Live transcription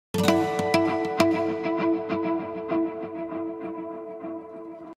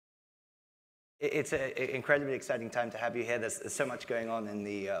It's an incredibly exciting time to have you here. There's so much going on in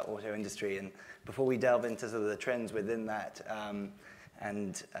the auto industry. And before we delve into sort of the trends within that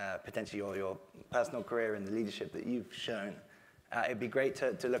and potentially your personal career and the leadership that you've shown, it'd be great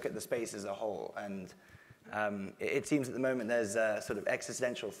to look at the space as a whole. And it seems at the moment there's a sort of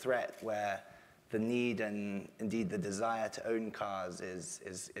existential threat where the need and indeed the desire to own cars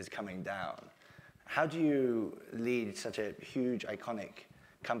is coming down. How do you lead such a huge, iconic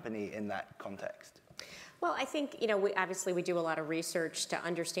company in that context? Well, I think, obviously we do a lot of research to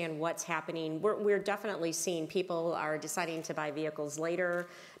understand what's happening. We're definitely seeing people are deciding to buy vehicles later,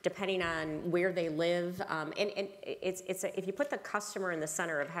 depending on where they live. And if you put the customer in the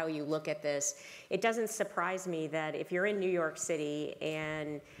center of how you look at this, it doesn't surprise me that if you're in New York City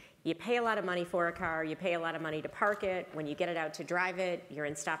and you pay a lot of money for a car, you pay a lot of money to park it. When you get it out to drive it, you're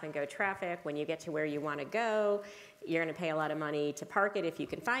in stop-and-go traffic. When you get to where you want to go, you're going to pay a lot of money to park it if you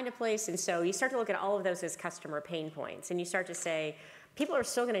can find a place. And so you start to look at all of those as customer pain points. And you start to say, people are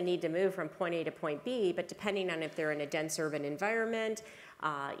still going to need to move from point A to point B, but depending on if they're in a dense urban environment,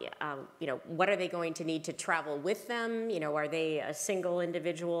 what are they going to need to travel with them? Are they a single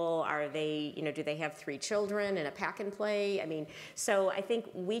individual? Are they, do they have 3 children and a pack and play? So I think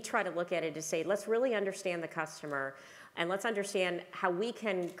we try to look at it to say, let's really understand the customer and let's understand how we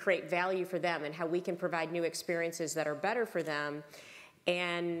can create value for them and how we can provide new experiences that are better for them.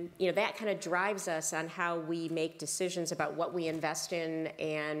 And that kind of drives us on how we make decisions about what we invest in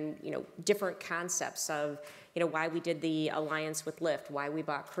and different concepts of why we did the alliance with Lyft, why we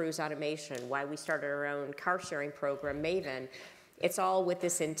bought Cruise Automation, why we started our own car sharing program, Maven. It's all with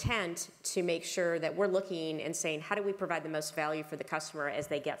this intent to make sure that we're looking and saying, how do we provide the most value for the customer as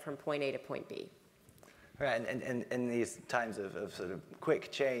they get from point A to point B? Right, and in these times of sort of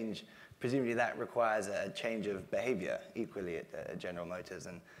quick change, presumably that requires a change of behavior equally at General Motors.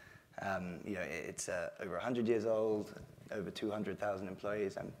 And it's over 100 years old, over 200,000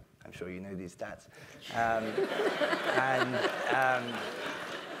 employees. I'm sure you know these stats.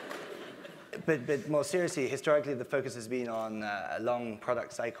 But more seriously, historically the focus has been on a long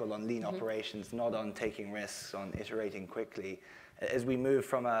product cycle, on lean operations, not on taking risks, on iterating quickly. As we move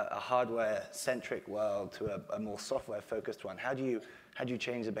from a hardware-centric world to a more software-focused one, how do you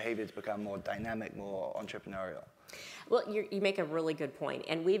change the behavior to become more dynamic, more entrepreneurial? Well, you make a really good point,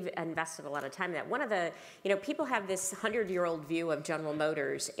 and we've invested a lot of time in that. One of the, people have this 100-year-old view of General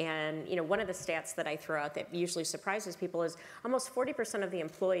Motors, and one of the stats that I throw out that usually surprises people is almost 40% of the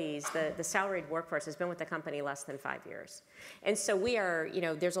employees, the salaried workforce, has been with the company less than 5 years. And so we are,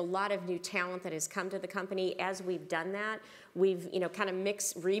 there's a lot of new talent that has come to the company. As we've done that, we've, kind of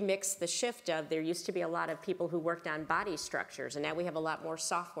remixed the shift of there used to be a lot of people who worked on body structures, and now we have a lot more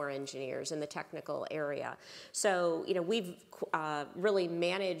software engineers in the technical area. So, we've really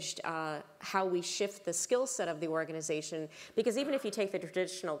managed how we shift the skill set of the organization, because even if you take the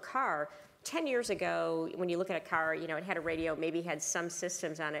traditional car, 10 years ago, when you look at a car, it had a radio, maybe had some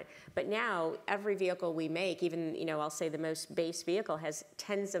systems on it, but now every vehicle we make, even, I'll say the most base vehicle, has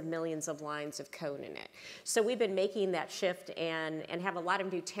tens of millions of lines of code in it. So we've been making that shift and have a lot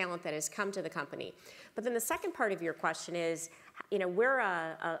of new talent that has come to the company. But then the second part of your question is, we're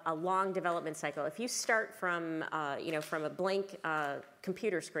a long development cycle. If you start from, from a blank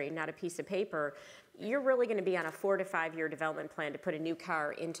computer screen, not a piece of paper, you're really going to be on a 4 to 5 year development plan to put a new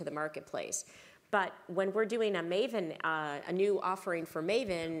car into the marketplace. But when we're doing a Maven, a new offering for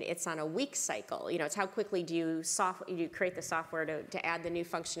Maven, it's on a week cycle. It's how quickly do you create the software to add the new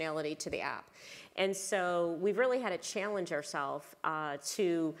functionality to the app. And so we've really had to challenge ourselves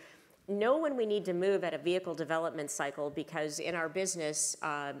to know when we need to move at a vehicle development cycle, because in our business,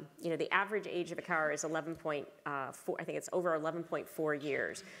 the average age of a car is 11.4, I think it's over 11.4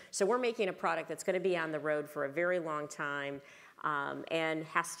 years. So we're making a product that's going to be on the road for a very long time, and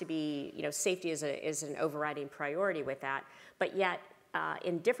has to be, safety is an overriding priority with that. But yet,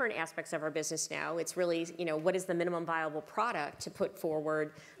 in different aspects of our business now, it's really, what is the minimum viable product to put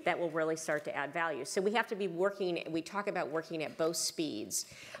forward that will really start to add value. So we have to be we talk about working at both speeds.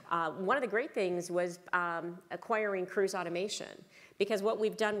 One of the great things was acquiring Cruise Automation, because what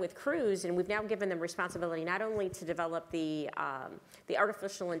we've done with Cruise, and we've now given them responsibility not only to develop the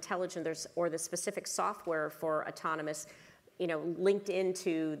artificial intelligence or the specific software for autonomous, linked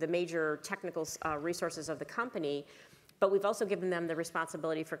into the major technical resources of the company, but we've also given them the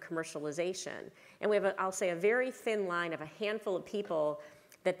responsibility for commercialization. And we have, I'll say, a very thin line of a handful of people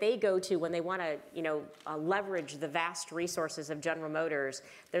that they go to when they want to, leverage the vast resources of General Motors.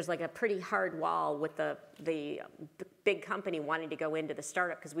 There's like a pretty hard wall with the big company wanting to go into the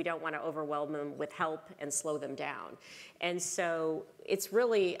startup because we don't want to overwhelm them with help and slow them down. And so it's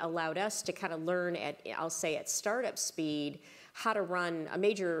really allowed us to kind of learn at, I'll say at startup speed, how to run a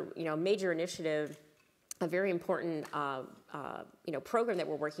major initiative, a very important program that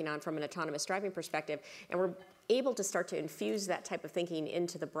we're working on from an autonomous driving perspective, and we're able to start to infuse that type of thinking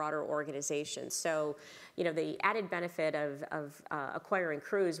into the broader organization. So, the added benefit of acquiring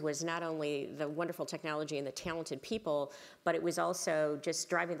Cruise was not only the wonderful technology and the talented people, but it was also just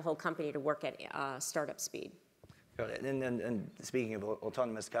driving the whole company to work at startup speed. Got it. And speaking of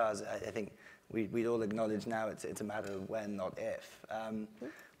autonomous cars, I think we'd all acknowledge now it's a matter of when, not if.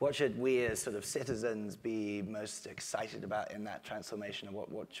 What should we as sort of citizens be most excited about in that transformation, and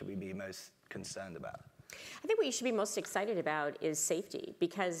what should we be most concerned about? I think what you should be most excited about is safety,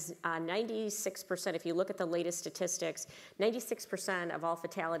 because 96%, if you look at the latest statistics, 96% of all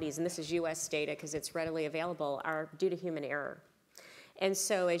fatalities, and this is US data because it's readily available, are due to human error. And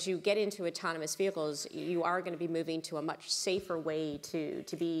so as you get into autonomous vehicles, you are going to be moving to a much safer way to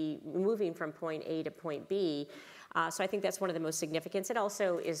be moving from point A to point B. So I think that's one of the most significant. It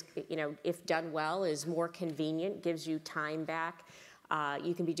also is, if done well, is more convenient, gives you time back.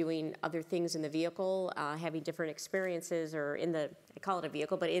 You can be doing other things in the vehicle, having different experiences, or in the, I call it a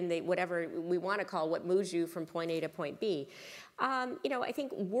vehicle, but in the whatever we want to call what moves you from point A to point B. I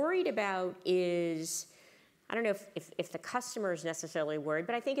think worried about is, I don't know if the customer is necessarily worried,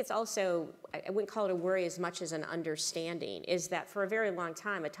 but I think it's also, I wouldn't call it a worry as much as an understanding, is that for a very long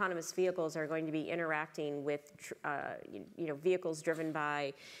time, autonomous vehicles are going to be interacting with, vehicles driven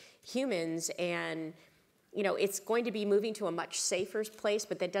by humans, and it's going to be moving to a much safer place,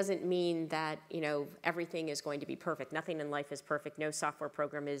 but that doesn't mean that, everything is going to be perfect. Nothing in life is perfect. No software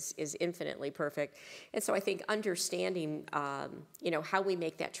program is infinitely perfect. And so I think understanding, how we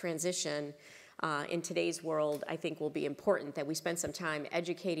make that transition in today's world, I think will be important, that we spend some time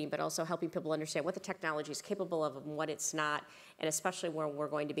educating, but also helping people understand what the technology is capable of and what it's not, and especially where we're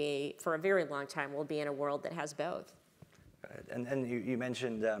going to be, for a very long time, we'll be in a world that has both. Right. And you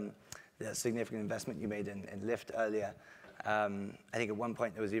mentioned the significant investment you made in Lyft earlier. I think at one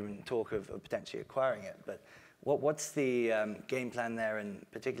point there was even talk of potentially acquiring it. But what's the game plan there, and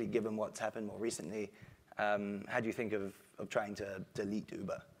particularly given what's happened more recently, how do you think of trying to delete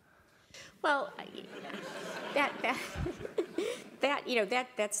Uber? Well,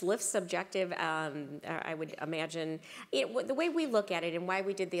 that's Lyft's subjective. I would imagine the way we look at it and why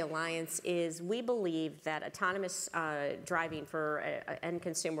we did the alliance is we believe that autonomous driving for an end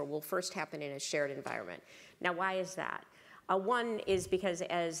consumer will first happen in a shared environment. Now, why is that? One is because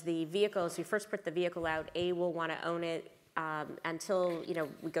as the vehicles, you first put the vehicle out, we'll want to own it. Until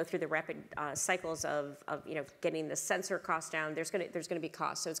we go through the rapid cycles of getting the sensor cost down, there's going to be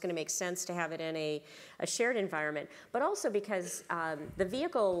costs. So it's going to make sense to have it in a shared environment, but also because the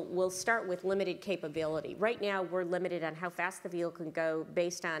vehicle will start with limited capability. Right now, we're limited on how fast the vehicle can go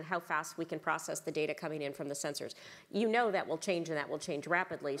based on how fast we can process the data coming in from the sensors. That will change, and that will change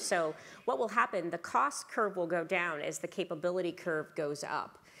rapidly. So what will happen? The cost curve will go down as the capability curve goes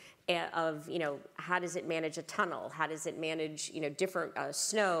up. Of how does it manage a tunnel? How does it manage different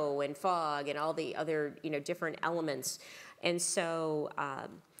snow and fog and all the other different elements? And so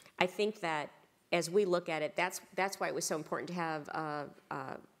I think that as we look at it, that's why it was so important to have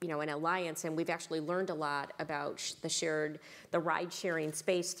an alliance, and we've actually learned a lot about the ride sharing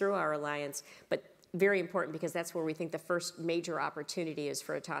space through our alliance. But very important, because that's where we think the first major opportunity is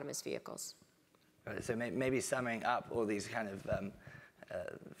for autonomous vehicles. Right, so maybe summing up all these kind of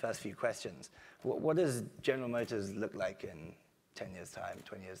first few questions. What does General Motors look like in 10 years' time,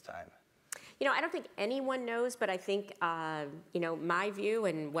 20 years' time? I don't think anyone knows, but I think, my view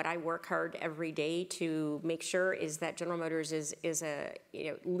and what I work hard every day to make sure is that General Motors is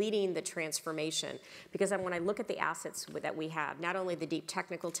leading the transformation. Because when I look at the assets that we have, not only the deep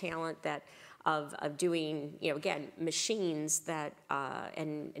technical talent of doing, again, machines that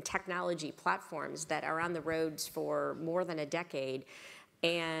and technology platforms that are on the roads for more than a decade,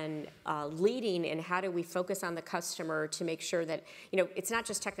 and leading in how do we focus on the customer to make sure that, it's not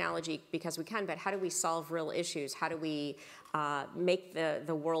just technology because we can, but how do we solve real issues? How do we make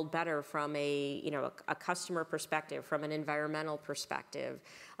the world better from a customer perspective, from an environmental perspective,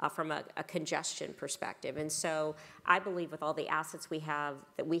 from a congestion perspective? And so I believe with all the assets we have,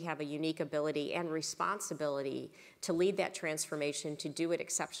 that we have a unique ability and responsibility to lead that transformation, to do it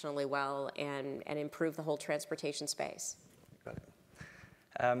exceptionally well, and improve the whole transportation space. Got it.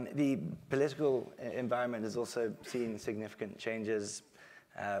 The political environment has also seen significant changes.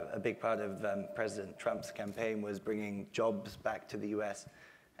 A big part of President Trump's campaign was bringing jobs back to the U.S.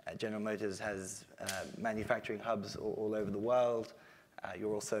 General Motors has manufacturing hubs all over the world.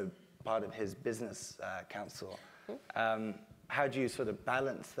 You're also part of his business council. How do you sort of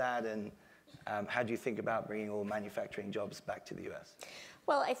balance that, and how do you think about bringing all manufacturing jobs back to the US?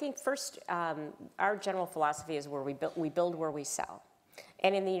 Well, I think first, our general philosophy is where we build where we sell.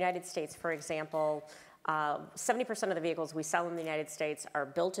 And in the United States, for example, 70% of the vehicles we sell in the United States are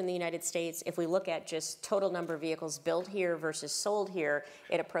built in the United States. If we look at just total number of vehicles built here versus sold here,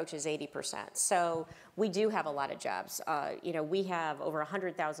 it approaches 80%. So we do have a lot of jobs. We have over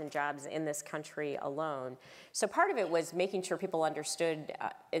 100,000 jobs in this country alone. So part of it was making sure people understood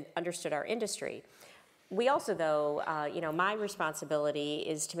our industry. We also, though, my responsibility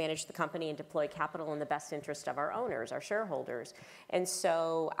is to manage the company and deploy capital in the best interest of our owners, our shareholders. And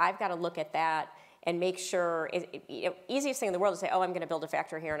so I've got to look at that and make sure, easiest thing in the world is to say, oh, I'm going to build a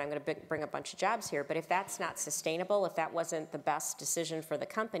factory here and I'm going to bring a bunch of jobs here. But if that's not sustainable, if that wasn't the best decision for the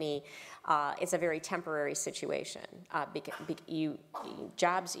company, it's a very temporary situation. You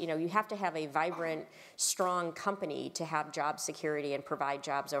have to have a vibrant, strong company to have job security and provide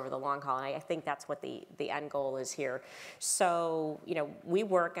jobs over the long haul. And I think that's what the end goal is here. So, we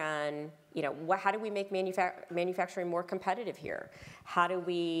work on, how do we make manufacturing more competitive here? How do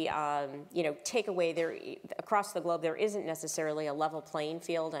we, take away across the globe, there isn't necessarily a level playing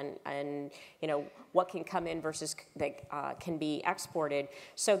field and what can come in versus that can be exported.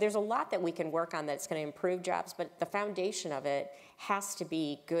 So there's a lot that we can work on that's going to improve jobs, but the foundation of it has to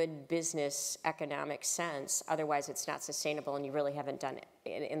be good business economic sense. Otherwise, it's not sustainable, and you really haven't done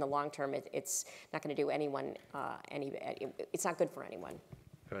it in the long term. It's not going to do anyone it's not good for anyone.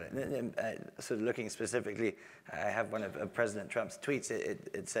 Sort of looking specifically, I have one of President Trump's tweets.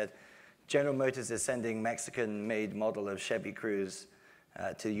 It said, General Motors is sending Mexican-made model of Chevy Cruze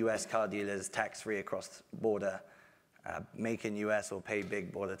to U.S. car dealers tax-free across the border. Make in U.S. or pay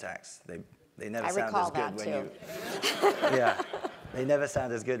big border tax. They never sound as good when you. Yeah, they never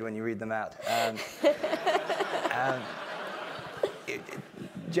sound as good when you read them out.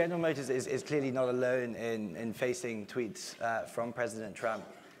 General Motors is clearly not alone in facing tweets from President Trump.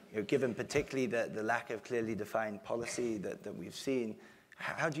 Given particularly the lack of clearly defined policy that we've seen,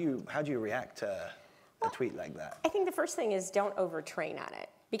 how do you react to a tweet like that? I think the first thing is don't overtrain on it.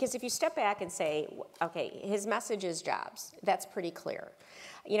 Because if you step back and say, okay, his message is jobs, that's pretty clear.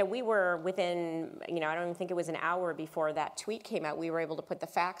 We were within, I don't even think it was an hour before that tweet came out, we were able to put the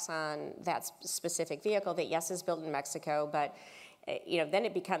facts on that specific vehicle that, yes, is built in Mexico, but then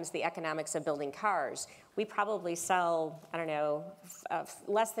it becomes the economics of building cars. We probably sell,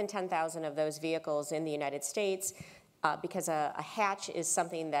 less than 10,000 of those vehicles in the United States because a hatch is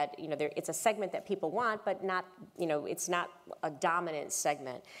something that, it's a segment that people want, but not, it's not a dominant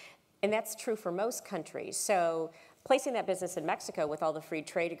segment. And that's true for most countries. So placing that business in Mexico with all the free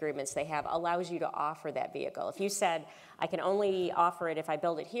trade agreements they have allows you to offer that vehicle. If you said, I can only offer it if I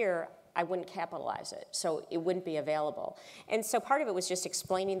build it here, I wouldn't capitalize it, so it wouldn't be available. And so part of it was just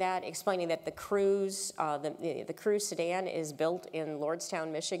explaining that the Cruze, the Cruze sedan is built in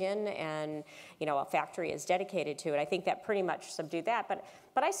Lordstown, Michigan, and a factory is dedicated to it. I think that pretty much subdued that.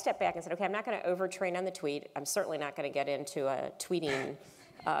 But I stepped back and said, okay, I'm not going to overtrain on the tweet. I'm certainly not going to get into a tweeting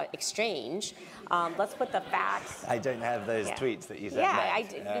exchange. Let's put the facts. I don't have those tweets that you said.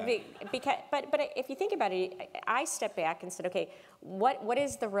 But if you think about it, I stepped back and said, okay, what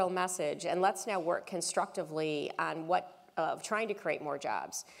is the real message? And let's now work constructively on trying to create more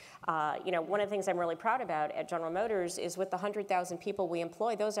jobs. One of the things I'm really proud about at General Motors is with the 100,000 people we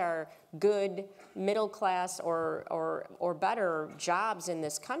employ, those are good middle class or better jobs in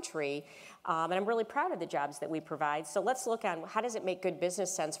this country. And I'm really proud of the jobs that we provide. So let's look on how does it make good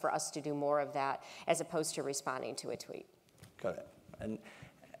business sense for us to do more of that as opposed to responding to a tweet. Got it. And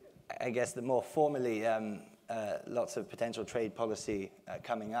I guess the more formally, lots of potential trade policy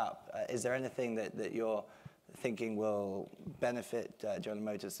coming up. Is there anything that you're thinking will benefit General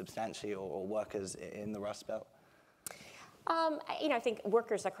Motors substantially or workers in the Rust Belt? I think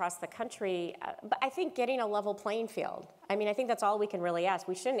workers across the country, but I think getting a level playing field. I think that's all we can really ask.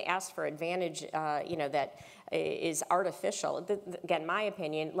 We shouldn't ask for advantage, that is artificial. Again, my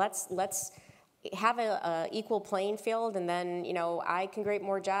opinion, let's have a equal playing field, and then, I can create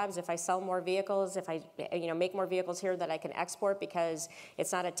more jobs if I sell more vehicles, if I, make more vehicles here that I can export because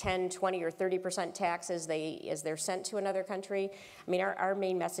it's not a 10, 20, or 30% tax as they're sent to another country. Our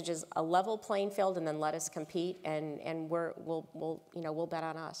main message is a level playing field, and then let us compete, and we'll bet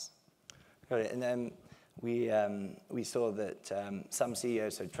on us. Got it. And then we saw that some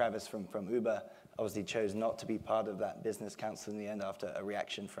CEOs, so Travis from Uber, obviously chose not to be part of that business council in the end after a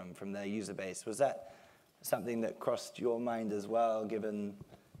reaction from their user base. Was that something that crossed your mind as well, given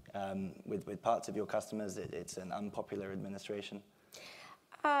with parts of your customers, it's an unpopular administration?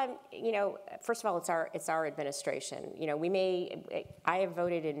 First of all, it's our administration. I have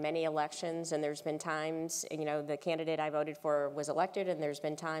voted in many elections, and there's been times, the candidate I voted for was elected, and there's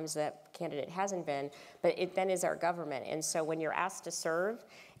been times that candidate hasn't been, but it then is our government. And so when you're asked to serve,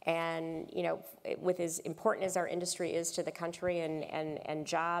 and with as important as our industry is to the country and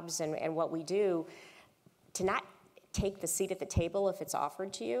jobs and what we do, to not take the seat at the table if it's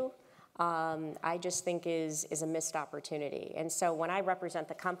offered to you, I just think is a missed opportunity. And so when I represent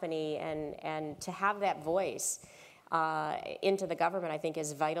the company and to have that voice into the government, I think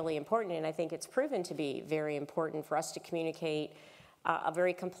is vitally important. And I think it's proven to be very important for us to communicate a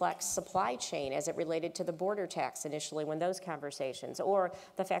very complex supply chain as it related to the border tax initially when those conversations, or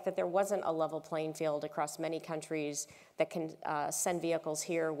the fact that there wasn't a level playing field across many countries that can send vehicles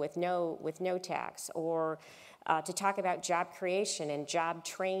here with no tax, or to talk about job creation and job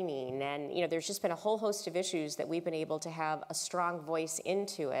training. And there's just been a whole host of issues that we've been able to have a strong voice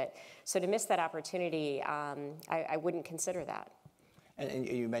into it. So to miss that opportunity, I wouldn't consider that. And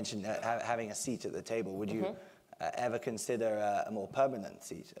you mentioned having a seat at the table. Would you ever consider a more permanent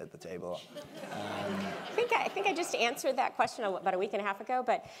seat at the table? I think I just answered that question about a week and a half ago.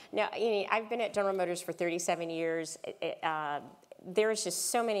 But no, I've been at General Motors for 37 years. There's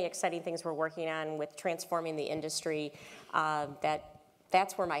just so many exciting things we're working on with transforming the industry.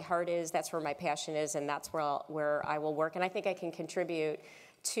 That's where my heart is. That's where my passion is, and that's where I will work. And I think I can contribute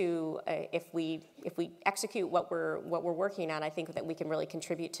to if we execute what we're working on. I think that we can really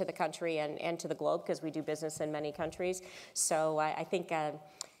contribute to the country and to the globe, because we do business in many countries. So I think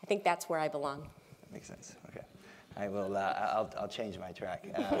that's where I belong. That makes sense. Okay, I will. I'll change my track.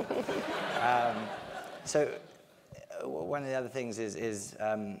 So one of the other things is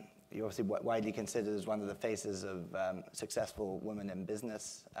you're obviously widely considered as one of the faces of successful women in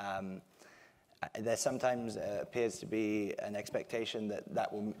business. There sometimes appears to be an expectation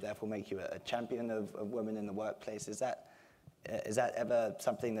that will therefore make you a champion of women in the workplace. Is that ever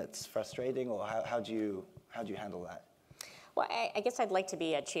something that's frustrating, or how do you handle that? Well, I guess I'd like to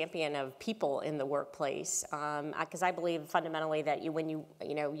be a champion of people in the workplace, because I believe fundamentally that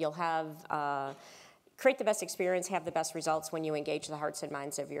you'll have create the best experience, have the best results when you engage the hearts and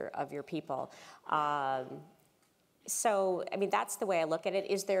minds of your people. So, that's the way I look at it.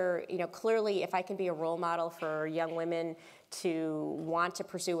 Is there, clearly, if I can be a role model for young women to want to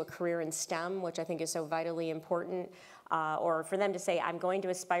pursue a career in STEM, which I think is so vitally important, or for them to say, I'm going to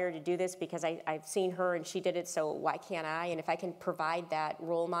aspire to do this because I've seen her and she did it, so why can't I? And if I can provide that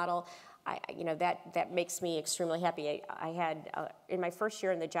role model, that makes me extremely happy. I had, in my first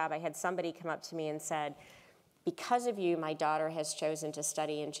year in the job, I had somebody come up to me and said, because of you, my daughter has chosen to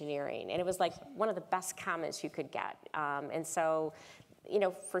study engineering. And it was like one of the best comments you could get. And so,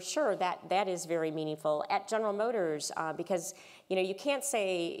 for sure, that is very meaningful. At General Motors, because, you can't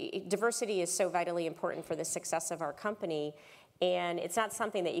say diversity is so vitally important for the success of our company. And it's not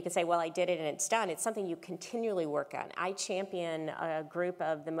something that you can say, well, I did it and it's done. It's something you continually work on. I champion a group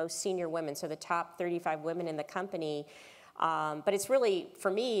of the most senior women, so the top 35 women in the company. But it's really, for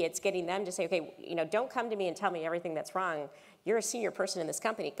me, it's getting them to say, okay, don't come to me and tell me everything that's wrong. You're a senior person in this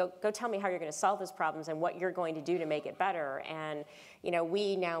company. Go tell me how you're going to solve those problems and what you're going to do to make it better. And,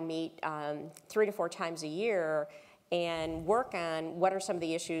 we now meet 3 to 4 times a year and work on what are some of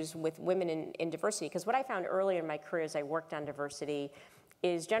the issues with women in diversity. Because what I found earlier in my career as I worked on diversity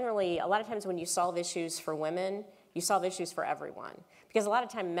is generally, a lot of times when you solve issues for women, you solve issues for everyone. Because a lot of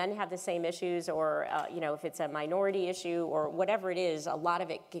times men have the same issues, or if it's a minority issue or whatever it is, a lot of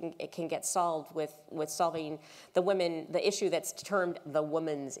it can get solved with solving the issue that's termed the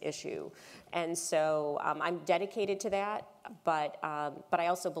woman's issue. And so I'm dedicated to that, but I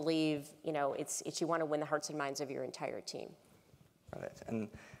also believe it's you want to win the hearts and minds of your entire team. Got it. And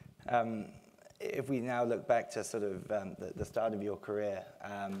if we now look back to sort of the start of your career.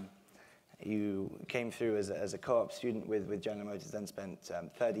 You came through as a co-op student with General Motors, then spent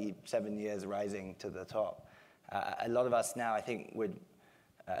 37 years rising to the top. A lot of us now, I think,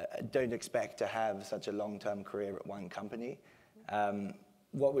 don't expect to have such a long-term career at one company.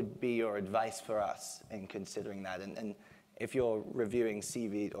 What would be your advice for us in considering that? And if you're reviewing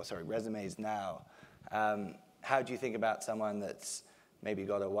resumes now, how do you think about someone that's maybe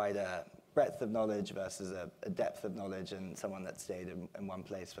got a wider breadth of knowledge versus a depth of knowledge, and someone that stayed in one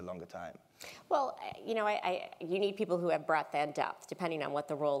place for a longer time? Well, you need people who have breadth and depth, depending on what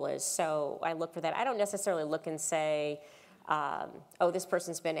the role is. So I look for that. I don't necessarily look and say, this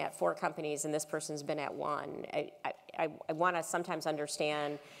person's been at 4 companies and this person's been at 1. I want to sometimes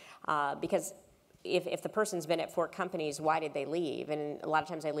understand, because if the person's been at 4 companies, why did they leave? And a lot of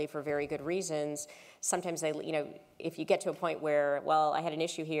times they leave for very good reasons. Sometimes they, if you get to a point where, well, I had an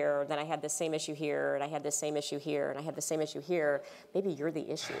issue here, then I had the same issue here, and I had the same issue here, and I had the same issue here, maybe you're the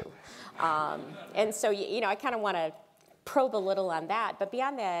issue. And so, I kind of want to probe a little on that. But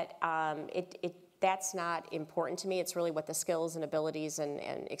beyond that, that's not important to me. It's really what the skills and abilities and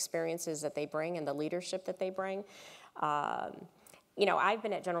experiences that they bring and the leadership that they bring. I've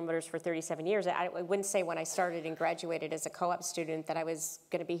been at General Motors for 37 years. I wouldn't say when I started and graduated as a co-op student that I was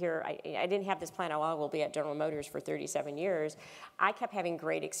going to be here. I didn't have this plan, I will be at General Motors for 37 years. I kept having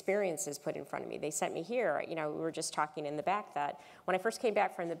great experiences put in front of me. They sent me here. We were just talking in the back that when I first came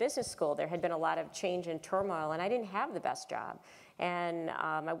back from the business school, there had been a lot of change and turmoil, and I didn't have the best job. And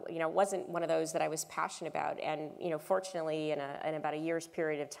it wasn't one of those that I was passionate about. And fortunately, in about a year's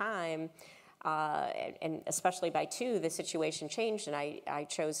period of time, and especially by 2, the situation changed, and I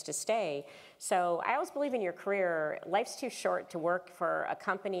chose to stay. So I always believe in your career, life's too short to work for a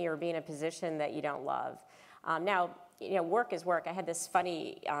company or be in a position that you don't love. Now, work is work. I had this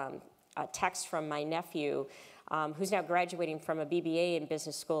funny text from my nephew, who's now graduating from a BBA in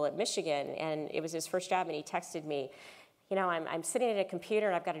business school at Michigan, and it was his first job, and he texted me, I'm sitting at a computer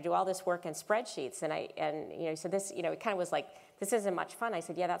and I've got to do all this work in spreadsheets, and so this, it kind of was like, this isn't much fun. I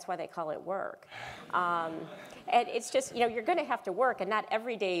said, yeah, that's why they call it work. And it's just, you're going to have to work, and not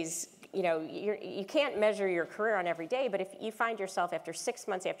every day's, you can't measure your career on every day, but if you find yourself after 6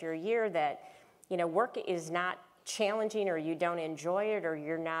 months, after a year that, work is not challenging, or you don't enjoy it, or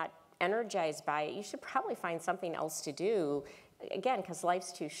you're not energized by it, you should probably find something else to do, again, because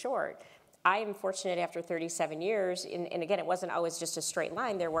life's too short. I am fortunate after 37 years, and again, it wasn't always just a straight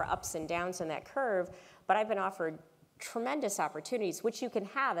line. There were ups and downs in that curve, but I've been offered tremendous opportunities, which you can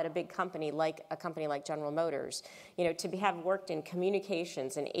have at a big company like General Motors. To have worked in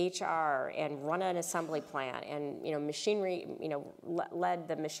communications and HR and run an assembly plant and machinery, led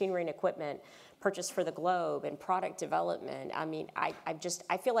the machinery and equipment purchase for the Globe and product development. I mean, I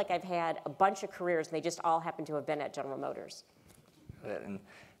feel like I've had a bunch of careers, and they just all happen to have been at General Motors.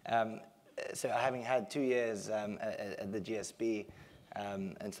 So having had 2 years at the GSB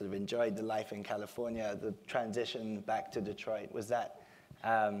and sort of enjoyed the life in California, the transition back to Detroit, was that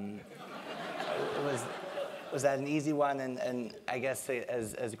was that an easy one? And I guess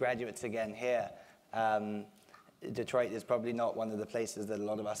as graduates again here, Detroit is probably not one of the places that a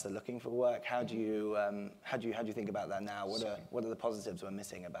lot of us are looking for work. How do you think about that now? What are the positives we're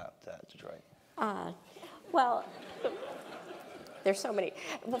missing about Detroit? Well, there's so many.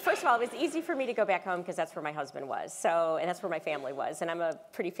 Well, first of all, it was easy for me to go back home because that's where my husband was. And that's where my family was. And I'm a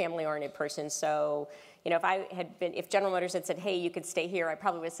pretty family-oriented person. So, if General Motors had said, hey, you could stay here, I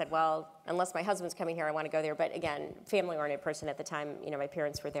probably would have said, well, unless my husband's coming here, I want to go there. But again, family-oriented person at the time, my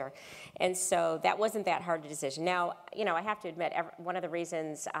parents were there. And so that wasn't that hard a decision. Now, I have to admit, one of the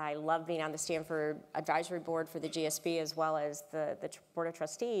reasons I love being on the Stanford Advisory Board for the GSB as well as the Board of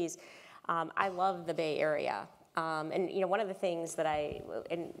Trustees, I love the Bay Area. And one of the things that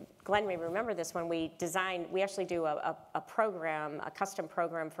and Glenn may remember this, when we actually do a custom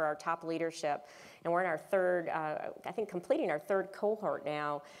program for our top leadership, and we're in our third, completing our 3rd cohort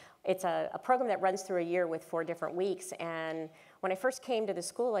now. It's a program that runs through a year with 4 different weeks. And when I first came to the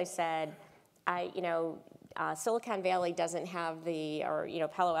school, I said, Silicon Valley doesn't have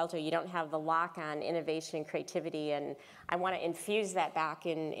Palo Alto, you don't have the lock on innovation and creativity, and I want to infuse that back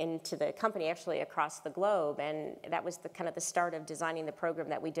into the company, actually across the globe. And that was the start of designing the program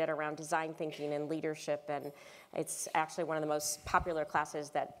that we did around design thinking and leadership. And it's actually one of the most popular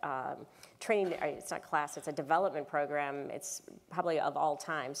classes that it's not a class, it's a development program. It's probably of all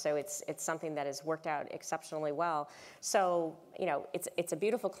time. So it's something that has worked out exceptionally well. So, it's a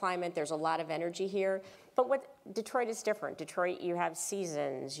beautiful climate. There's a lot of energy here. But Detroit is different. Detroit, you have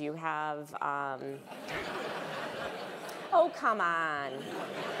seasons. You have, oh, come on.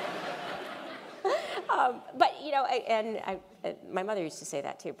 But, my mother used to say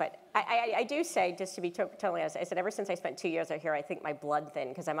that too. But I do say, just to be totally honest, I said ever since I spent 2 years out here, I think my blood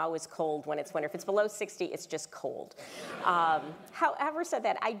thinned because I'm always cold when it's winter. If it's below 60, it's just cold. However, said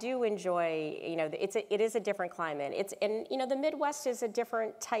that, I do enjoy, it is a different climate. The Midwest is a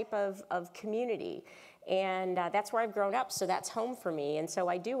different type of community. And that's where I've grown up, so that's home for me. And so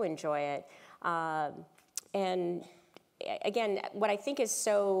I do enjoy it. And again, what I think is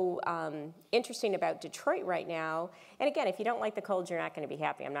so interesting about Detroit right now, and again, if you don't like the cold, you're not going to be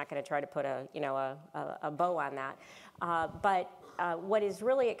happy. I'm not going to try to put a bow on that. But what is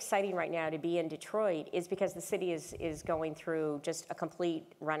really exciting right now to be in Detroit is because the city is going through just a complete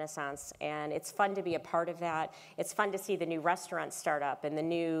renaissance, and it's fun to be a part of that. It's fun to see the new restaurants start up and the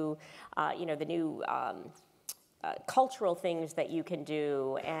new, cultural things that you can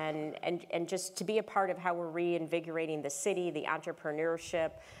do, and just to be a part of how we're reinvigorating the city, the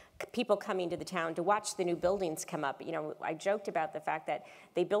entrepreneurship, people coming to the town to watch the new buildings come up. You know, I joked about the fact that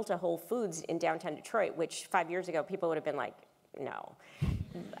they built a Whole Foods in downtown Detroit, which 5 years ago people would have been like, no.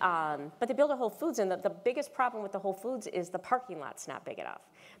 But they built a Whole Foods, and the biggest problem with the Whole Foods is the parking lot's not big enough.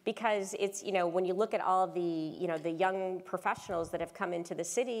 Because it's, you know, when you look at all of the, you know, the young professionals that have come into the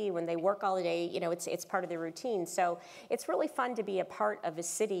city, when they work all day, you know, it's part of their routine. So it's really fun to be a part of a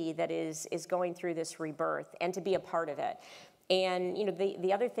city that is going through this rebirth, and to be a part of it. And you know,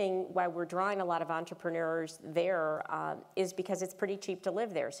 the other thing why we're drawing a lot of entrepreneurs there is because it's pretty cheap to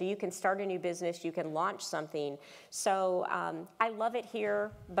live there. So you can start a new business, you can launch something. So I love it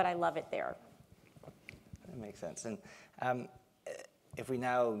here, but I love it there. That makes sense. And if we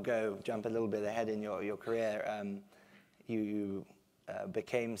now jump a little bit ahead in your career, you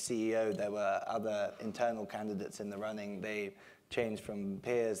became CEO. There were other internal candidates in the running. They changed from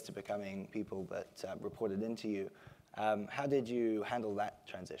peers to becoming people that reported into you. How did you handle that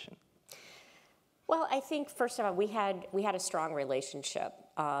transition? Well, I think first of all, we had a strong relationship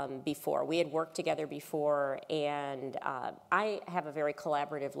before. We had worked together before, and I have a very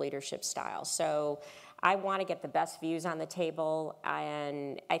collaborative leadership style. So I want to get the best views on the table,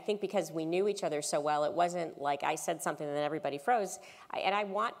 and I think because we knew each other so well, it wasn't like I said something and then everybody froze. And I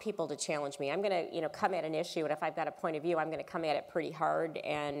want people to challenge me. I'm going to, you know, come at an issue, and if I've got a point of view, I'm going to come at it pretty hard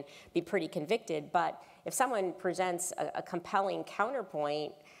and be pretty convicted. But if someone presents a compelling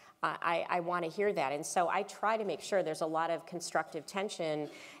counterpoint, I want to hear that. And so I try to make sure there's a lot of constructive tension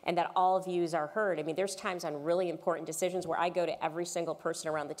and that all views are heard. I mean, there's times on really important decisions where I go to every single person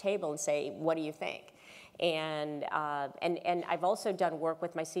around the table and say, what do you think? And I've also done work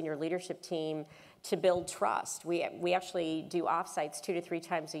with my senior leadership team to build trust. We actually do offsites 2 to 3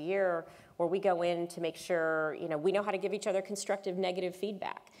 times a year where we go in to make sure, you know, we know how to give each other constructive negative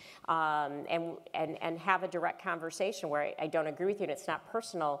feedback, and have a direct conversation where I don't agree with you and it's not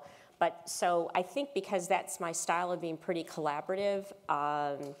personal. But so I think because that's my style of being pretty collaborative,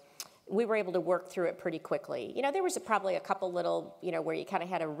 we were able to work through it pretty quickly. You know, there was probably a couple little, you know, where you kind of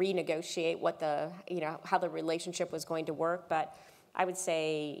had to renegotiate what the, you know, how the relationship was going to work. But I would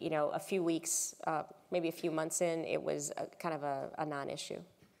say, you know, a few weeks, maybe a few months in, it was kind of a non-issue.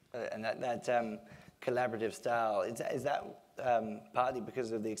 And that collaborative style, is that partly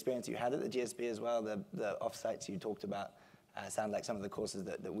because of the experience you had at the GSB as well? The offsites you talked about sound like some of the courses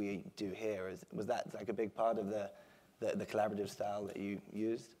that we do here. Was that like a big part of the collaborative style that you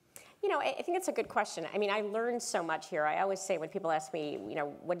used? You know, I think it's a good question. I mean, I learned so much here. I always say when people ask me, you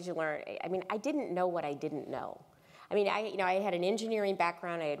know, what did you learn? I mean, I didn't know what I didn't know. I mean, I had an engineering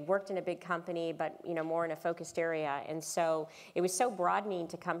background. I had worked in a big company, but, you know, more in a focused area. And so it was so broadening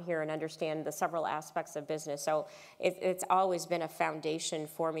to come here and understand the several aspects of business. So it's always been a foundation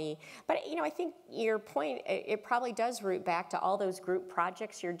for me. But, you know, I think your point, it probably does root back to all those group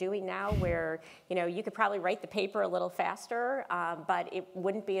projects you're doing now where, you know, you could probably write the paper a little faster, but it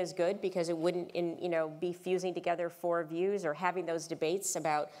wouldn't be as good because it wouldn't, you know, be fusing together 4 views or having those debates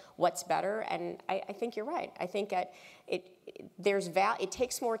about what's better. And I think you're right. I think it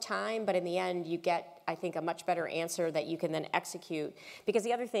takes more time, but in the end, you get, I think, a much better answer that you can then execute. Because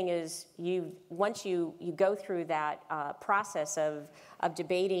the other thing is, once you go through that process of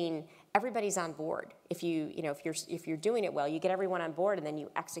debating, everybody's on board. If you're doing it well, you get everyone on board, and then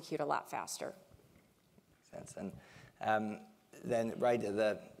you execute a lot faster. Makes sense. And then, right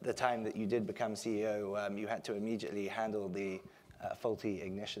at the time that you did become CEO, you had to immediately handle the faulty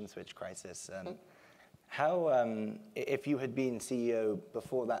ignition switch crisis. How, if you had been CEO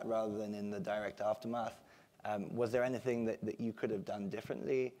before that rather than in the direct aftermath, was there anything that you could have done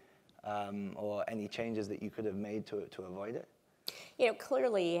differently, or any changes that you could have made to avoid it? You know,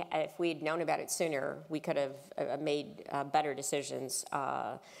 clearly, if we'd known about it sooner, we could have made better decisions.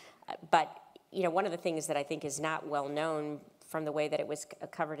 But, you know, one of the things that I think is not well known from the way that it was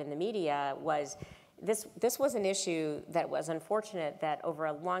covered in the media was this was an issue that was unfortunate that over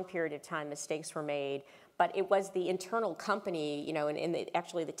a long period of time mistakes were made, but it was the internal company, you know, and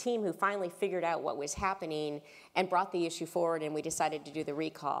actually the team who finally figured out what was happening and brought the issue forward, and we decided to do the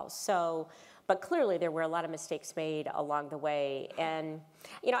recall. So, but clearly there were a lot of mistakes made along the way. And,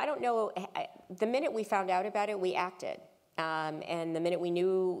 you know, I don't know, the minute we found out about it, we acted. And the minute we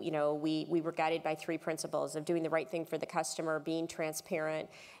knew, we were guided by three principles of doing the right thing for the customer, being transparent,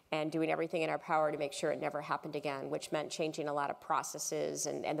 and doing everything in our power to make sure it never happened again, which meant changing a lot of processes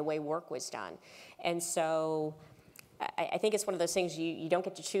and the way work was done. And so I think it's one of those things you don't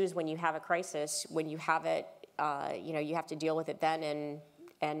get to choose when you have a crisis. When you have it, you have to deal with it then,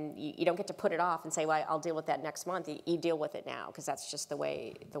 and you don't get to put it off and say, well, I'll deal with that next month. You deal with it now, because that's just the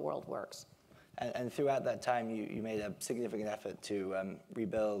way the world works. And throughout that time, you made a significant effort to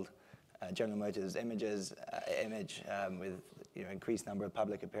rebuild General Motors' image with increased number of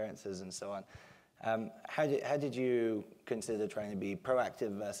public appearances and so on. How did you consider trying to be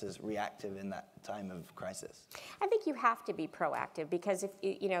proactive versus reactive in that time of crisis? I think you have to be proactive, because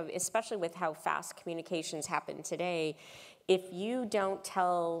especially with how fast communications happen today, if you don't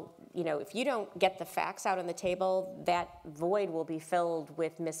if you don't get the facts out on the table, that void will be filled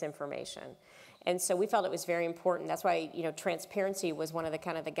with misinformation. And so we felt it was very important. That's why transparency was one of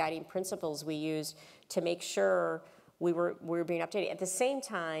the guiding principles we used to make sure we were being updated. At the same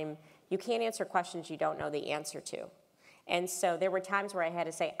time, you can't answer questions you don't know the answer to. And so there were times where I had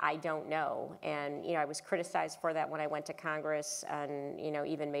to say, I don't know. And I was criticized for that when I went to Congress, and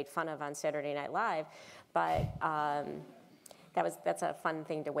even made fun of on Saturday Night Live. But that's a fun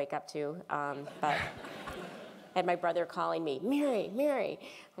thing to wake up to. But I had my brother calling me, Mary.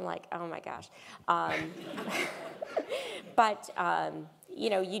 I'm like, oh my gosh. But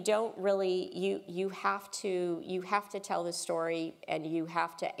you don't really, you have to tell the story, and you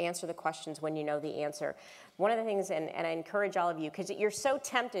have to answer the questions when you know the answer. One of the things, and I encourage all of you, because you're so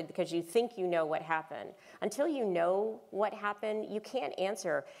tempted because you think you know what happened. Until you know what happened, you can't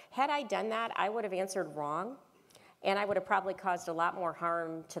answer. Had I done that, I would have answered wrong, and I would have probably caused a lot more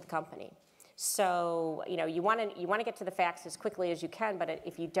harm to the company. So, you want to get to the facts as quickly as you can, but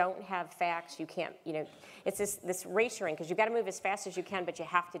if you don't have facts, you can't, it's this race you're in, because you've got to move as fast as you can, but you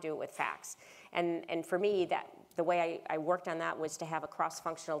have to do it with facts. And for me, the way I worked on that was to have a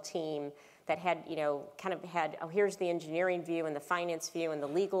cross-functional team that had, here's the engineering view, and the finance view, and the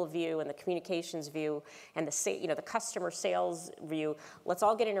legal view, and the communications view, and the customer sales view. Let's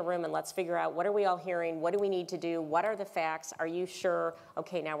all get in a room and let's figure out, what are we all hearing? What do we need to do? What are the facts? Are you sure?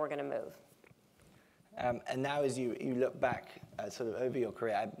 Okay, now we're going to move. And now, as you look back sort of over your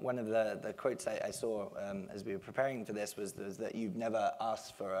career, one of the quotes I saw as we were preparing for this was that you've never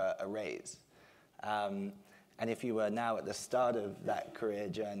asked for a raise. And if you were now at the start of that career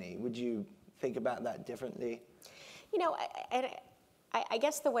journey, would you think about that differently? I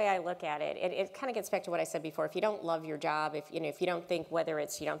guess the way I look at it, it kind of gets back to what I said before. If you don't love your job, if you don't think, whether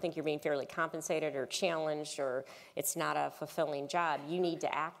it's you don't think you're being fairly compensated or challenged, or it's not a fulfilling job, you need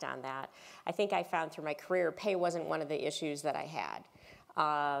to act on that. I think I found through my career, pay wasn't one of the issues that I had.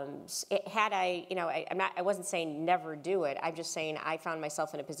 I wasn't saying never do it. I'm just saying I found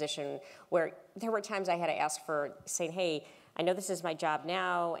myself in a position where there were times I had to ask for, saying, hey, I know this is my job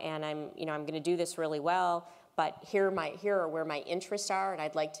now, and I'm going to do this really well, but here are where my interests are, and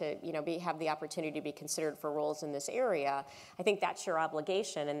I'd like to have the opportunity to be considered for roles in this area. I think that's your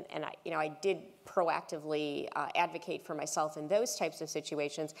obligation, and I did proactively advocate for myself in those types of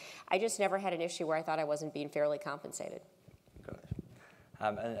situations. I just never had an issue where I thought I wasn't being fairly compensated. Got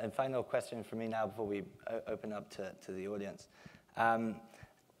it. And final question from me now before we open up to the audience.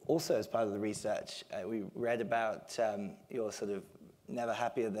 Also, as part of the research, we read about your sort of never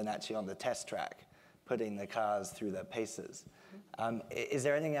happier than actually on the test track, putting the cars through their paces. Is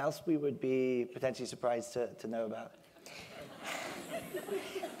there anything else we would be potentially surprised to know about?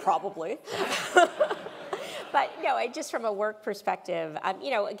 Probably. But just from a work perspective,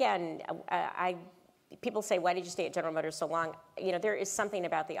 again, people say, why did you stay at General Motors so long? There is something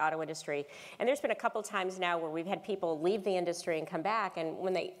about the auto industry. And there's been a couple times now where we've had people leave the industry and come back, and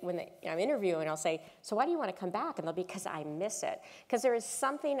when I'm interviewing, I'll say, so why do you want to come back? And they'll be, because I miss it. Because there is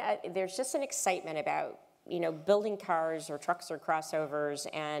something, there's just an excitement about building cars or trucks or crossovers,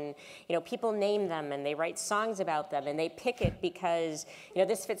 and people name them and they write songs about them, and they pick it because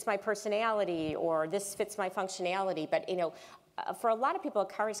this fits my personality or this fits my functionality. But for a lot of people, a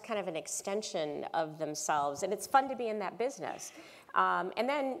car is kind of an extension of themselves, and it's fun to be in that business. And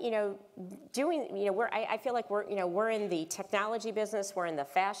then, I feel like we're in the technology business, we're in the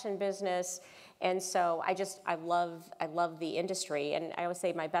fashion business, and so I love the industry. And I always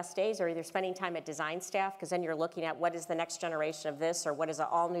say my best days are either spending time at design staff, because then you're looking at what is the next generation of this, or what is an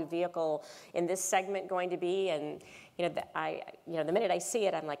all-new vehicle in this segment going to be, and the minute I see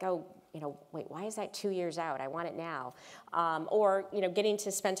it, I'm like, oh, wait, why is that 2 years out? I want it now. Or, getting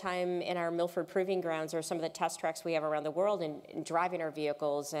to spend time in our Milford Proving Grounds or some of the test tracks we have around the world, and driving our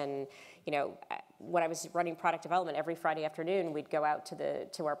vehicles, and, when I was running product development, every Friday afternoon, we'd go out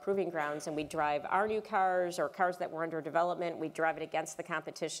to our proving grounds and we'd drive our new cars or cars that were under development. We'd drive it against the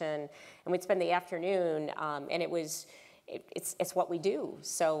competition, and we'd spend the afternoon. And it's what we do.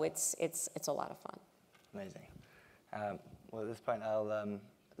 So it's a lot of fun. Amazing. Well, at this point, I'll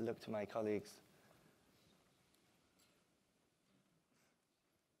look to my colleagues.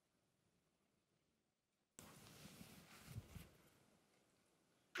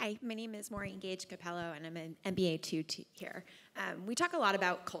 Hi, my name is Maureen Gage-Capello, and I'm an MBA 2 here. We talk a lot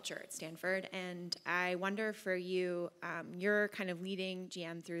about culture at Stanford, and I wonder for you, you're kind of leading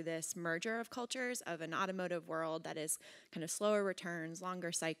GM through this merger of cultures of an automotive world that is kind of slower returns,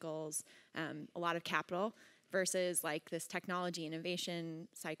 longer cycles, a lot of capital, versus like this technology innovation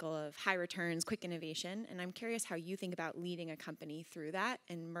cycle of high returns, quick innovation. And I'm curious how you think about leading a company through that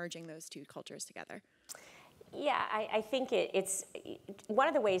and merging those two cultures together. Yeah, I think it's one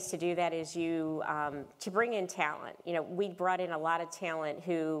of the ways to do that is to bring in talent. We brought in a lot of talent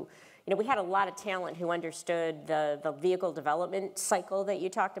who, we had a lot of talent who understood the vehicle development cycle that you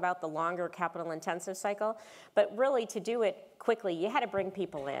talked about, the longer capital intensive cycle. But really to do it quickly, you had to bring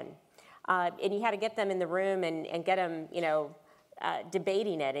people in. And you had to get them in the room and get them,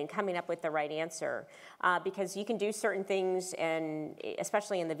 debating it and coming up with the right answer. Because you can do certain things, and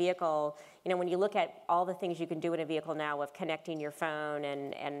especially in the vehicle, when you look at all the things you can do in a vehicle now of connecting your phone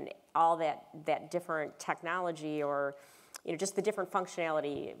and all that different technology, or just the different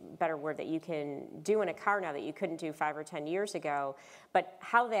functionality, better word, that you can do in a car now that you couldn't do 5 or 10 years ago. But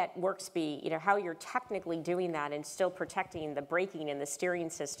how that works how you're technically doing that and still protecting the braking and the steering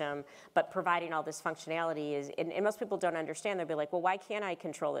system, but providing all this functionality is, and most people don't understand. They'll be like, well, why can't I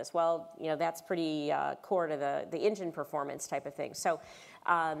control this? Well, that's pretty core to the engine performance type of thing. So,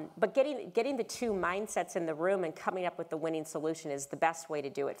 but getting the two mindsets in the room and coming up with the winning solution is the best way to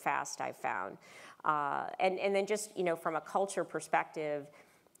do it fast, I've found. And then just, from a culture perspective,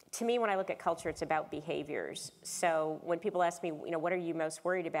 to me, when I look at culture, it's about behaviors. So when people ask me, what are you most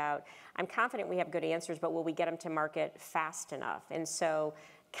worried about? I'm confident we have good answers, but will we get them to market fast enough? And so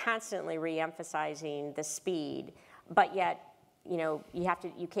constantly re-emphasizing the speed, but yet,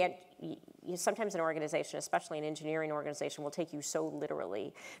 sometimes an organization, especially an engineering organization, will take you so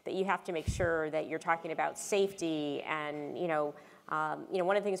literally that you have to make sure that you're talking about safety and,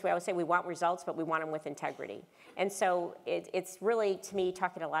 one of the things we always say, we want results, but we want them with integrity. And so it's really, to me,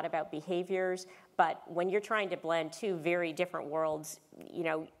 talking a lot about behaviors, but when you're trying to blend two very different worlds,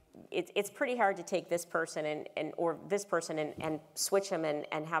 it's pretty hard to take this person or this person and switch them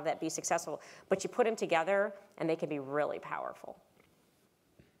and have that be successful. But you put them together, and they can be really powerful.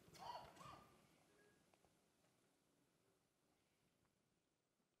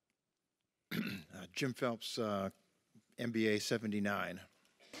 Jim Phelps, MBA 79.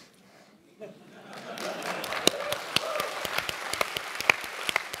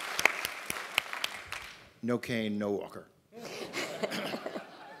 No cane, no walker.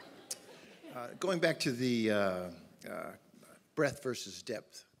 Going back to the breadth versus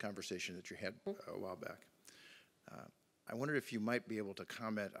depth conversation that you had a while back, I wondered if you might be able to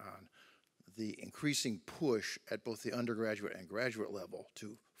comment on the increasing push at both the undergraduate and graduate level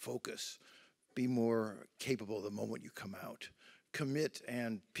to focus, be more capable the moment you come out, commit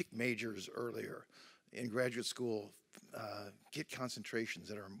and pick majors earlier. In graduate school, get concentrations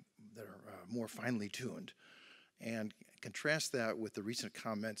that are more finely tuned. And contrast that with the recent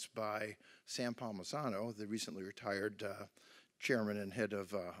comments by Sam Palmisano, the recently retired chairman and head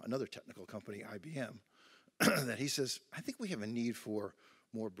of another technical company, IBM, that he says, I think we have a need for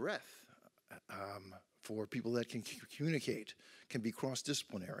more breadth, for people that can communicate, can be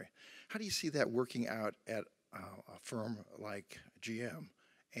cross-disciplinary. How do you see that working out at a firm like GM?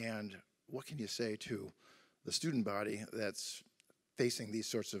 And what can you say to the student body that's facing these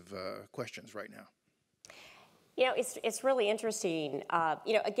sorts of questions right now? It's really interesting.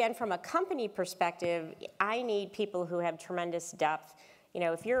 Again, from a company perspective, I need people who have tremendous depth.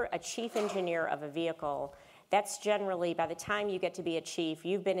 If you're a chief engineer of a vehicle, that's generally, by the time you get to be a chief,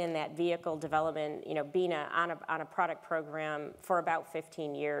 you've been in that vehicle development, being on a product program for about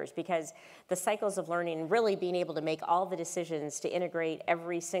 15 years, because the cycles of learning, really being able to make all the decisions to integrate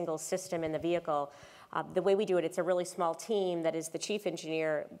every single system in the vehicle. The way we do it, it's a really small team that is the chief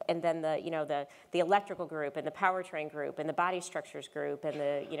engineer, and then the electrical group, and the powertrain group, and the body structures group, and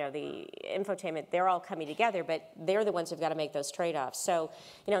the infotainment. They're all coming together, but they're the ones who've got to make those trade-offs. So,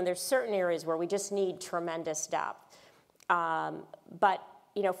 and there's certain areas where we just need tremendous depth. And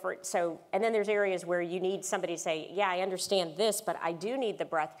then there's areas where you need somebody to say, yeah, I understand this, but I do need the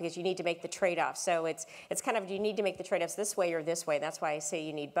breadth because you need to make the trade-offs. So it's kind of, you need to make the trade-offs this way or this way. That's why I say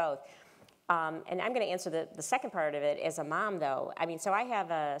you need both. And I'm going to answer the second part of it as a mom, though. I mean, so I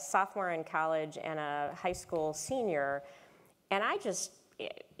have a sophomore in college and a high school senior, and I just,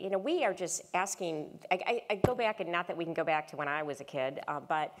 we are just asking, I go back, and not that we can go back to when I was a kid,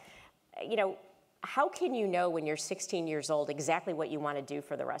 but, how can you know when you're 16 years old exactly what you want to do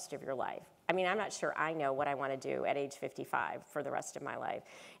for the rest of your life? I mean, I'm not sure I know what I want to do at age 55 for the rest of my life.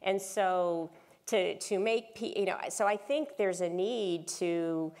 And so to make, so I think there's a need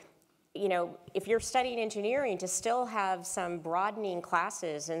to, if you're studying engineering, to still have some broadening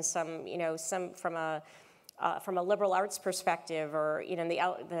classes and some, some from a liberal arts perspective, or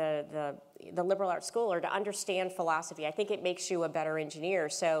the liberal arts school, or to understand philosophy. I think it makes you a better engineer.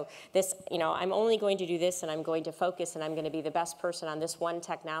 So this, I'm only going to do this, and I'm going to focus, and I'm going to be the best person on this one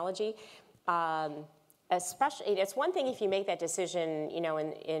technology. Especially, it's one thing if you make that decision,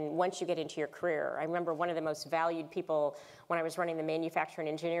 in once you get into your career. I remember one of the most valued people when I was running the manufacturing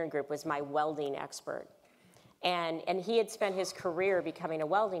engineering group was my welding expert. And he had spent his career becoming a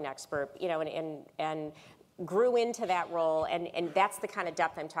welding expert, and grew into that role, and that's the kind of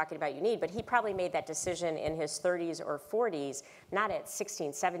depth I'm talking about you need. But he probably made that decision in his 30s or 40s, not at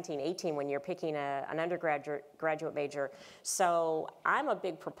 16, 17, 18 when you're picking an undergraduate major. So I'm a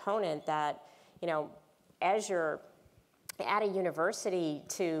big proponent that, as you're at a university,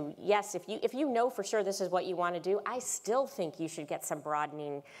 to, yes, if you know for sure this is what you want to do, I still think you should get some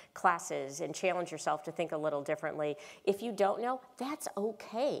broadening classes and challenge yourself to think a little differently. If you don't know, that's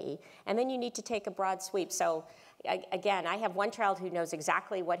okay. And then you need to take a broad sweep. So again, I have one child who knows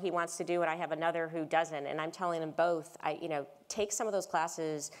exactly what he wants to do, and I have another who doesn't. And I'm telling them both, take some of those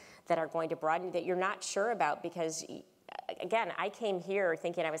classes that are going to broaden, that you're not sure about, because again, I came here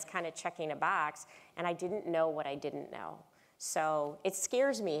thinking I was kind of checking a box, and I didn't know what I didn't know. So it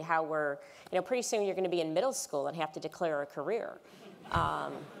scares me how we're, pretty soon you're going to be in middle school and have to declare a career.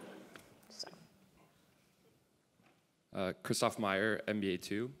 Christoph Meyer, MBA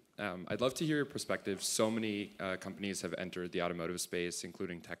 2. I'd love to hear your perspective. So many companies have entered the automotive space,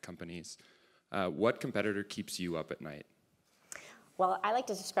 including tech companies. What competitor keeps you up at night? Well, I like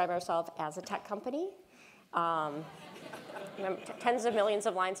to describe ourselves as a tech company. Tens of millions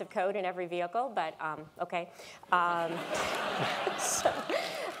of lines of code in every vehicle, but okay.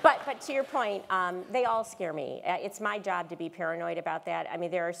 But to your point, they all scare me. It's my job to be paranoid about that. I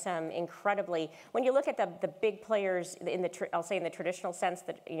mean, there are some incredibly, when you look at the big players I'll say in the traditional sense,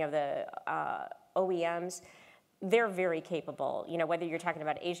 that the OEMs, they're very capable, whether you're talking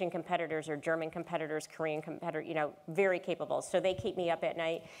about Asian competitors or German competitors, Korean competitors, very capable. So they keep me up at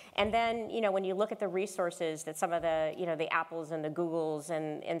night. And then, when you look at the resources that some of the, the Apples and the Googles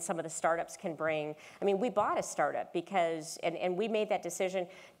and some of the startups can bring, I mean, we bought a startup because, and we made that decision.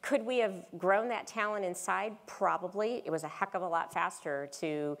 Could we have grown that talent inside? Probably. It was a heck of a lot faster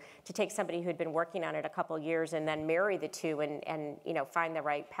to take somebody who'd been working on it a couple years and then marry the two and find the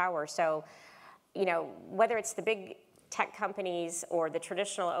right power. So, whether it's the big tech companies or the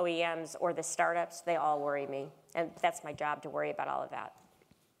traditional OEMs or the startups, they all worry me. And that's my job, to worry about all of that.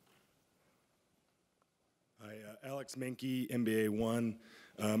 Hi, Alex Menke, MBA 1.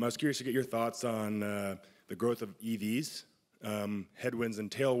 I was curious to get your thoughts on the growth of EVs, headwinds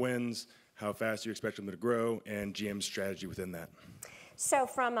and tailwinds, how fast you expect them to grow, and GM's strategy within that. So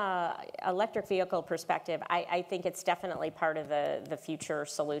from an electric vehicle perspective, I think it's definitely part of the future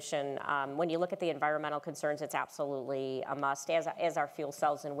solution. When you look at the environmental concerns, it's absolutely a must, as are fuel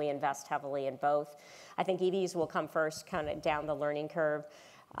cells, and we invest heavily in both. I think EVs will come first, kind of down the learning curve.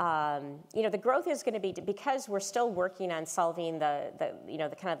 The growth is going to be, because we're still working on solving the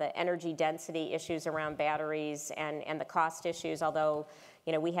kind of the energy density issues around batteries and the cost issues, although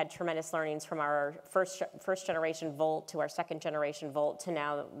we had tremendous learnings from our first generation Volt to our second generation Volt to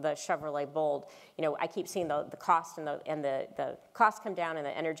now the Chevrolet Bolt. I keep seeing the cost and the cost come down and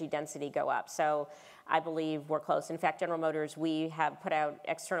the energy density go up. So I believe we're close. In fact, General Motors, we have put out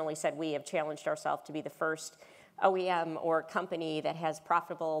externally said we have challenged ourselves to be the first OEM or company that has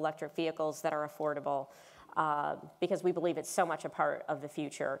profitable electric vehicles that are affordable, because we believe it's so much a part of the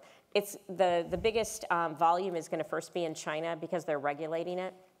future. It's the biggest volume is going to first be in China because they're regulating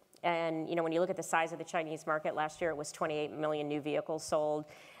it. And when you look at the size of the Chinese market, last year it was 28 million new vehicles sold.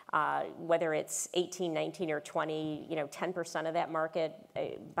 Whether it's 18, 19, or 20, 10% of that market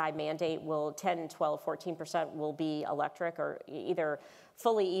by mandate will 10, 12, 14% will be electric, or either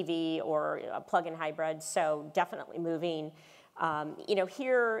fully EV or a plug-in hybrid. So definitely moving.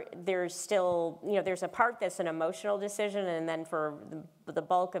 Here there's still, there's a part that's an emotional decision, and then for the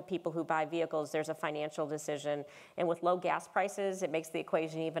bulk of people who buy vehicles, there's a financial decision. And with low gas prices, it makes the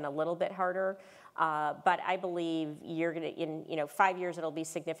equation even a little bit harder. But I believe you're going to, in 5 years, it'll be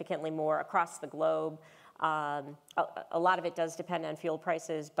significantly more across the globe. A lot of it does depend on fuel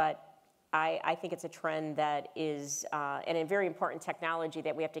prices, but I think it's a trend that is, and a very important technology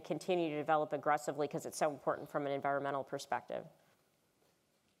that we have to continue to develop aggressively because it's so important from an environmental perspective.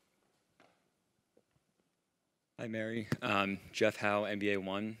 Hi, Mary. Jeff Howe, MBA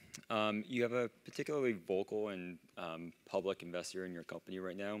 1. You have a particularly vocal and public investor in your company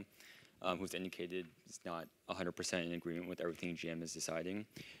right now who's indicated it's not 100% in agreement with everything GM is deciding.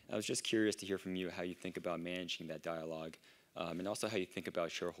 I was just curious to hear from you how you think about managing that dialogue. And also how you think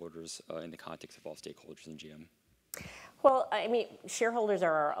about shareholders in the context of all stakeholders in GM. Well, I mean, shareholders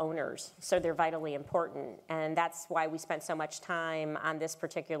are our owners, so they're vitally important, and that's why we spent so much time on this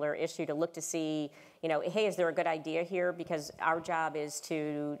particular issue to look to see, hey, is there a good idea here? Because our job is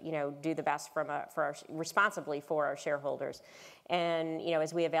to, do the best responsibly for our shareholders. And,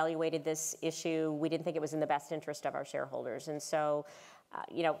 as we evaluated this issue, we didn't think it was in the best interest of our shareholders, and so.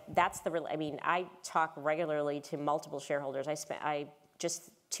 That's the real. I mean, I talk regularly to multiple shareholders. I just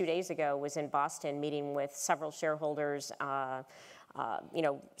 2 days ago was in Boston meeting with several shareholders.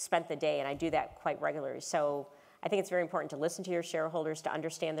 Spent the day, and I do that quite regularly. So I think it's very important to listen to your shareholders to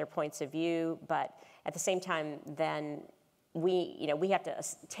understand their points of view. But at the same time, then we have to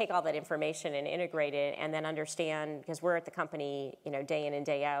take all that information and integrate it, and then understand, because we're at the company, day in and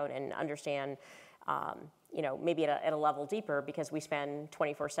day out, and understand. Maybe at a level deeper because we spend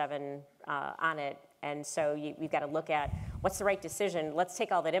 24/7 on it, and so we've got to look at what's the right decision. Let's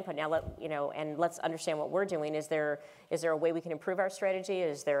take all that input now, and let's understand what we're doing. Is there a way we can improve our strategy?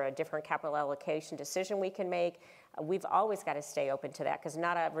 Is there a different capital allocation decision we can make? We've always got to stay open to that because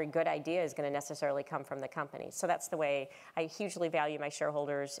not every good idea is going to necessarily come from the company. So that's the way I hugely value my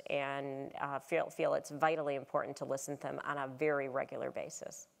shareholders and feel it's vitally important to listen to them on a very regular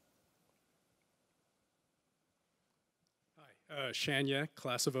basis. Shania,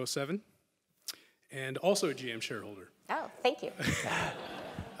 class of 07, and also a GM shareholder. Oh, thank you.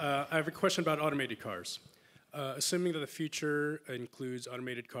 I have a question about automated cars. Assuming that the future includes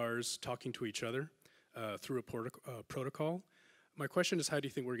automated cars talking to each other through a protocol, my question is, how do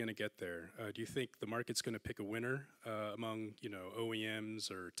you think we're going to get there? Do you think the market's going to pick a winner among OEMs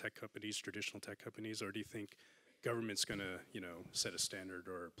or tech companies, traditional tech companies, or do you think government's going to, set a standard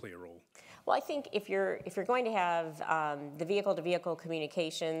or play a role? Well, I think if you're going to have the vehicle-to-vehicle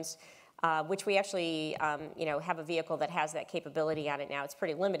communications, which we actually, have a vehicle that has that capability on it now. It's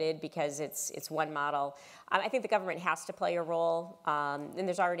pretty limited because it's one model. I think the government has to play a role, and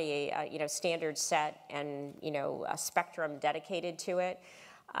there's already a standard set and a spectrum dedicated to it.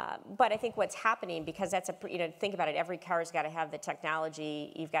 But I think what's happening, because that's think about it, every car's got to have the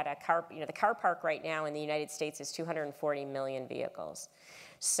technology. You've got a car, the car park right now in the United States is 240 million vehicles.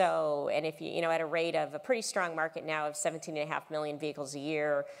 So, and if at a rate of a pretty strong market now of 17.5 million vehicles a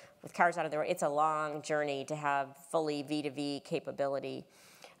year with cars out of the road, it's a long journey to have fully V2V capability.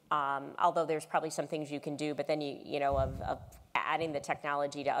 Although there's probably some things you can do, but then of adding the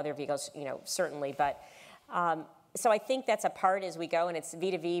technology to other vehicles, certainly, but. So I think that's a part as we go, and it's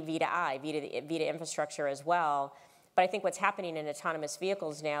V2V, V2I, V to infrastructure as well. But I think what's happening in autonomous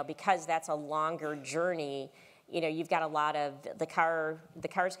vehicles now, because that's a longer journey, you've got a lot of the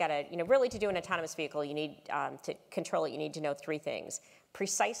car's got to, really to do an autonomous vehicle, you need to control it, you need to know three things.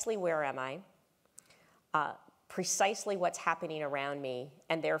 Precisely where am I? Precisely what's happening around me,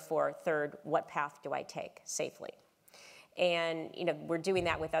 and therefore, third, what path do I take safely? And we're doing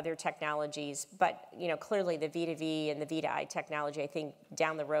that with other technologies, but clearly the V2V and the V2I technology, I think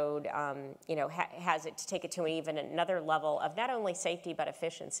down the road, has it to take it to even another level of not only safety but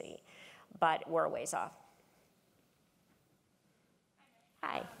efficiency. But we're a ways off.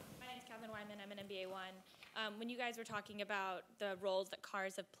 Hi. My name is Kathleen Wyman. I'm an MBA 1. When you guys were talking about the roles that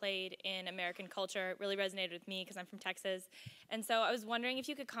cars have played in American culture, it really resonated with me because I'm from Texas. And so I was wondering if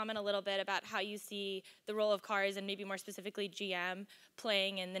you could comment a little bit about how you see the role of cars, and maybe more specifically GM,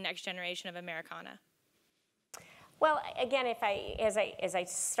 playing in the next generation of Americana. Well, again, as I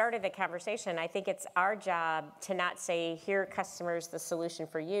started the conversation, I think it's our job to not say, here, customers, the solution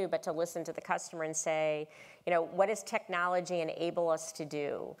for you, but to listen to the customer and say, what does technology enable us to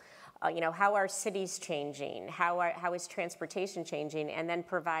do? how are cities changing? How is transportation changing? And then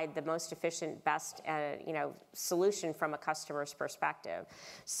provide the most efficient, best, solution from a customer's perspective.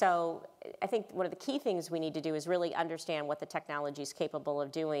 So I think one of the key things we need to do is really understand what the technology is capable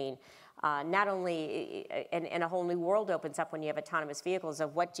of doing. Not only, and a whole new world opens up when you have autonomous vehicles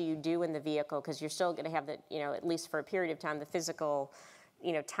of what do you do in the vehicle, because you're still going to have the, at least for a period of time, the physical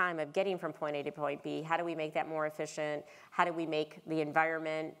time of getting from point A to point B. How do we make that more efficient? How do we make the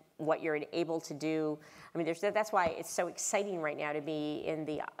environment what you're able to do? I mean, that's why it's so exciting right now to be in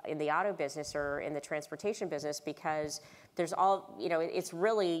the auto business or in the transportation business, because there's all, it's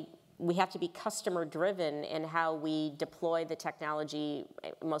really, we have to be customer driven in how we deploy the technology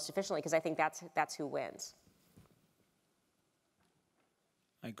most efficiently, because I think that's who wins.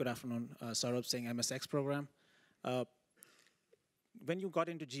 Hi, good afternoon. Saurabh Singh, MSX program. When you got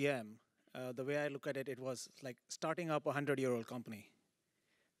into GM, the way I look at it, it was like starting up a 100-year-old company.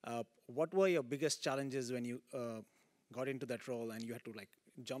 What were your biggest challenges when you got into that role and you had to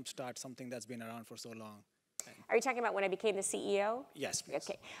jumpstart something that's been around for so long? Are you talking about when I became the CEO? Yes, please.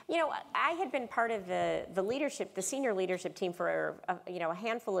 Okay. I had been part of the leadership, the senior leadership team for a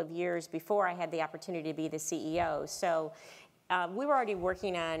handful of years before I had the opportunity to be the CEO. So we were already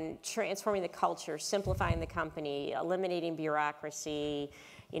working on transforming the culture, simplifying the company, eliminating bureaucracy,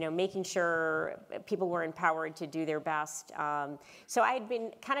 making sure people were empowered to do their best. So I had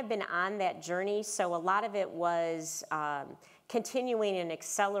been on that journey. So a lot of it was continuing and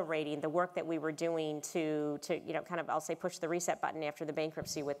accelerating the work that we were doing to I'll say push the reset button after the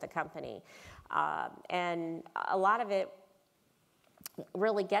bankruptcy with the company. And a lot of it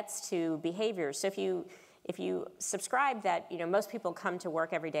really gets to behaviors. So if you subscribe that most people come to work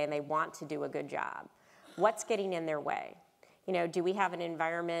every day and they want to do a good job, what's getting in their way? Do we have an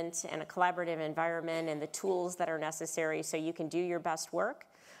environment and a collaborative environment and the tools that are necessary so you can do your best work?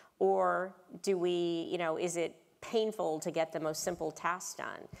 Or do we, is it painful to get the most simple tasks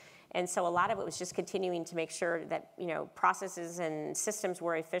done? And so a lot of it was just continuing to make sure that processes and systems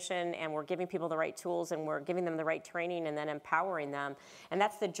were efficient, and we're giving people the right tools, and we're giving them the right training, and then empowering them. And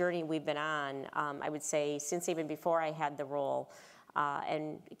that's the journey we've been on, I would say, since even before I had the role,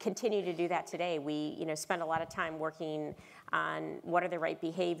 and continue to do that today. We spend a lot of time working on what are the right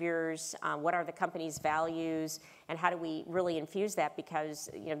behaviors, what are the company's values, and how do we really infuse that, because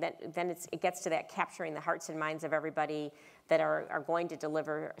then it gets to that capturing the hearts and minds of everybody that are going to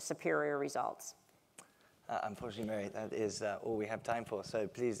deliver superior results. Unfortunately, Mary, that is all we have time for. So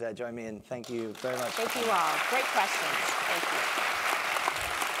please join me in thank you very much. Thank you all. Great questions. Thank you.